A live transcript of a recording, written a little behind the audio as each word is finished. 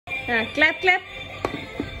Clap, clap.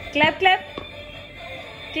 Clap, clap.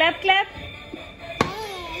 Clap, clap.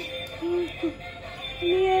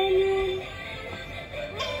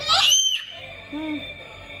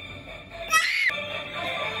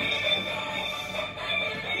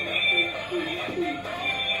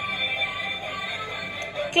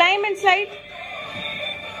 Climb and slide.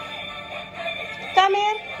 Come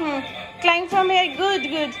here. Climb from here. Good,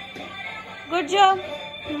 good. Good job.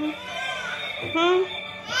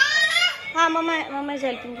 हाँ, mama is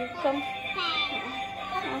helping you. Come.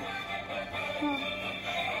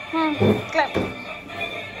 Clap.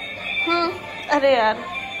 अरे यार.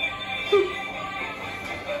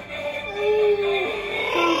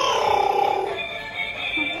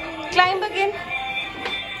 Climb again.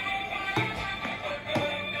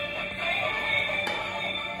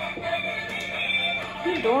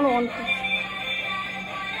 You don't want to.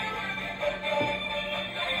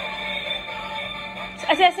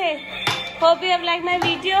 ऐसे. Hope you have liked my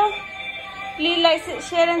video. Please like,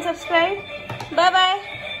 share and subscribe. Bye bye.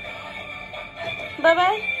 Bye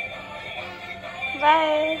bye.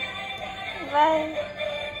 Bye. Bye.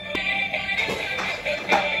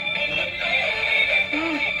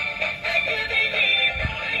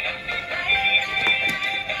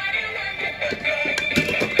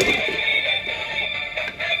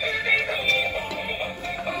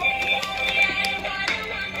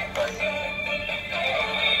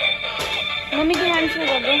 Mummy के hands में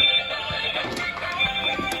कर दो.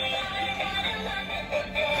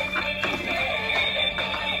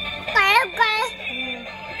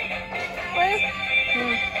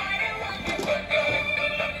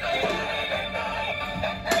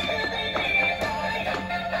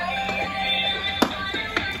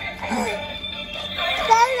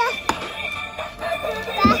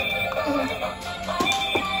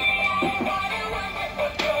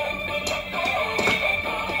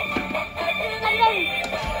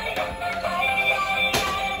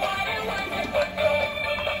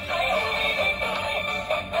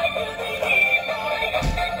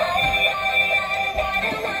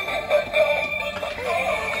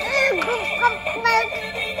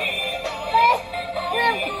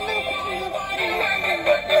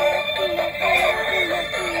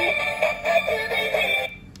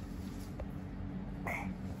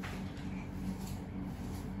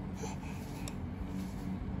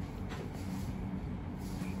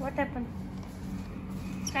 What happened?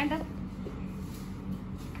 Stand up.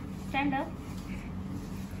 Stand up.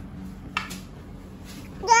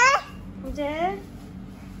 Jay.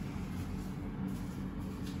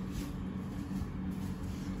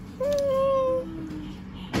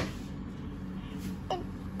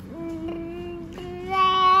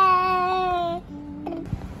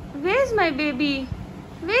 Where's my baby?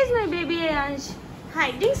 Where's my baby Ayansh?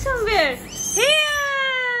 Hiding somewhere. Here.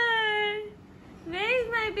 Where is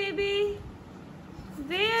my baby?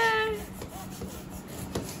 Where?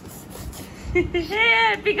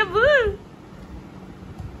 Here, peekaboo.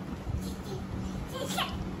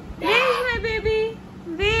 Where is my baby?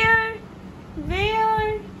 Where?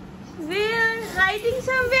 Where? Where? Hiding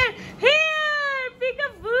somewhere. Here,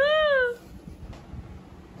 peekaboo.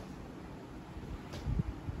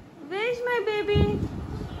 Where's my baby?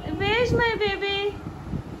 Where's my baby?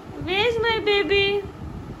 Where's my baby?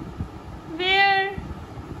 Where?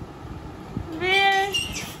 Where?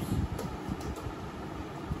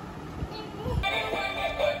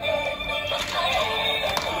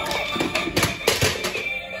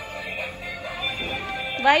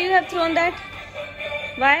 Why you have thrown that?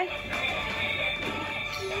 Why?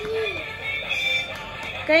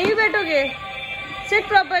 कहीं भी बैठोगे? Sit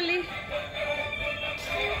properly.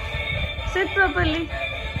 Sit properly.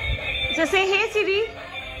 So say hey Siri.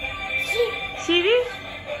 Siri.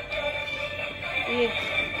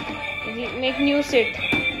 Make new sit.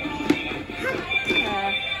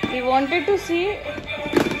 He wanted to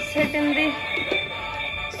sit in the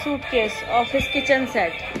suitcase of his kitchen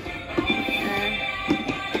set.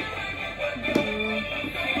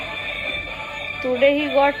 Today he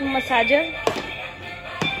got massager.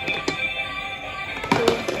 So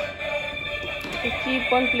he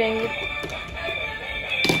keep on playing it.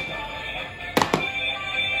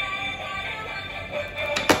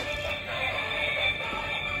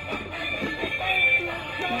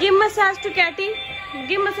 Give massage to Catty.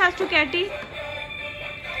 Give massage to Catty.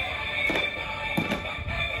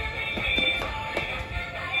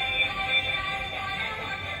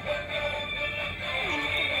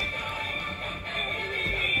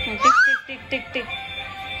 टिक टिक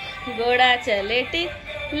टिक घोड़ा चले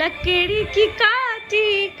टिक लकड़ी की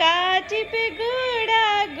काठी काठी पे घोड़ा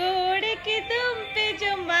घोड़े के दुम पे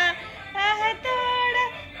जुम्मा आह थोड़ा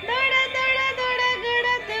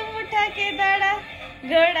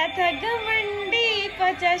बड़ा था घमंडी,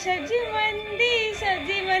 पचा सब्जी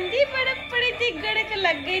मंदी बड़क पड़ी थी, गड़क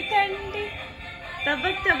लग गई ठंडी।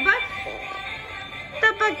 तबक तबक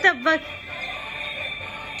तबक तबक,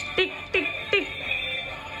 टिक टिक टिक,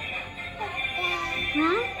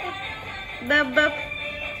 बब बब।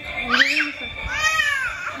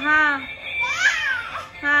 हाँ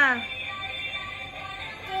हाँ,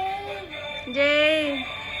 जय।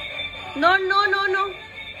 No no no no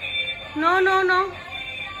no no no.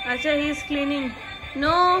 अच्छा, he is cleaning.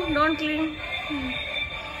 No, don't clean.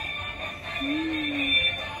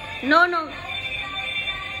 No no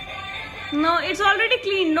no, it's already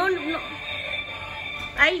clean. No, no.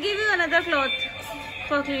 I'll give you another cloth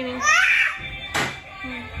for cleaning.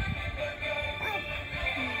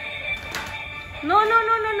 No, no,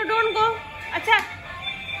 no, no, no, don't go. अच्छा.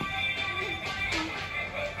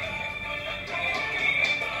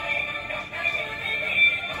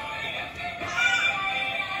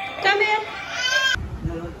 Come here.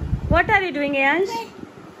 What are you doing, Ayansh?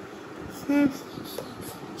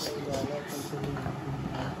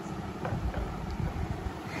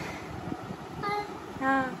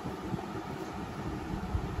 हाँ,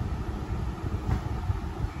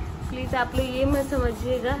 please आप लोग ये मत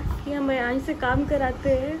समझिएगा कि हम अयांश से काम कराते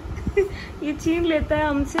हैं। ये छीन लेता है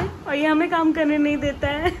हमसे और ये हमें काम करने नहीं देता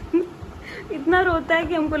है। इतना रोता है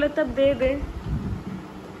कि हमको लगता है दे दे,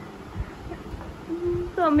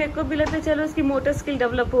 तो मेरे को भी लगता है चलो उसकी मोटर स्किल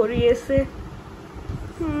डेवलप हो रही है इससे।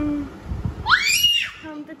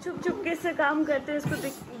 हम तो चुप चुपके से काम करते हैं, इसको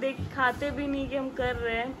दिखाते भी नहीं कि हम कर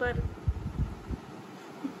रहे हैं, पर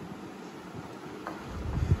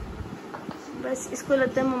बस इसको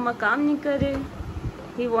लगता है मम्मा काम नहीं कर रहे।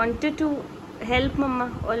 He wanted to help mamma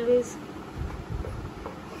always.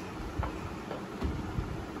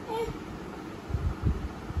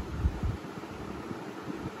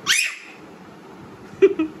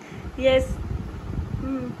 Yes,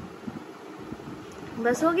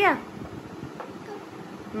 बस हो गया।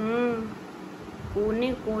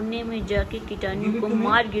 कोने कोने में जाके कीटाणु को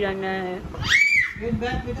मार गिराना है।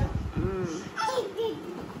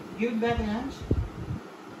 Give it back, Ayansh.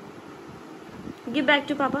 Give back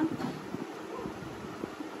to Papa.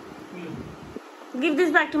 Give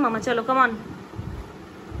this back to Mama. चलो, come on.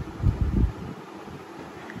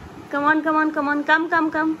 Come on, come on, come on.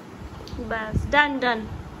 Come. बस, done.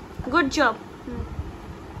 Good job.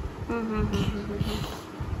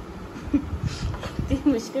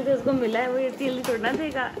 इतनी मुश्किल से उसको मिला है, वो इतनी जल्दी छोड़ना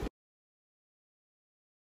देगा।